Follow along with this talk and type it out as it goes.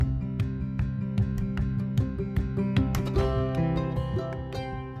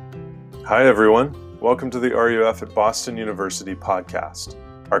Hi everyone, welcome to the RUF at Boston University podcast.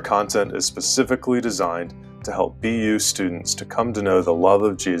 Our content is specifically designed to help BU students to come to know the love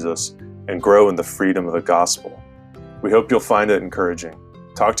of Jesus and grow in the freedom of the gospel. We hope you'll find it encouraging.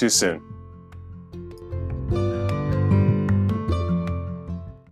 Talk to you soon.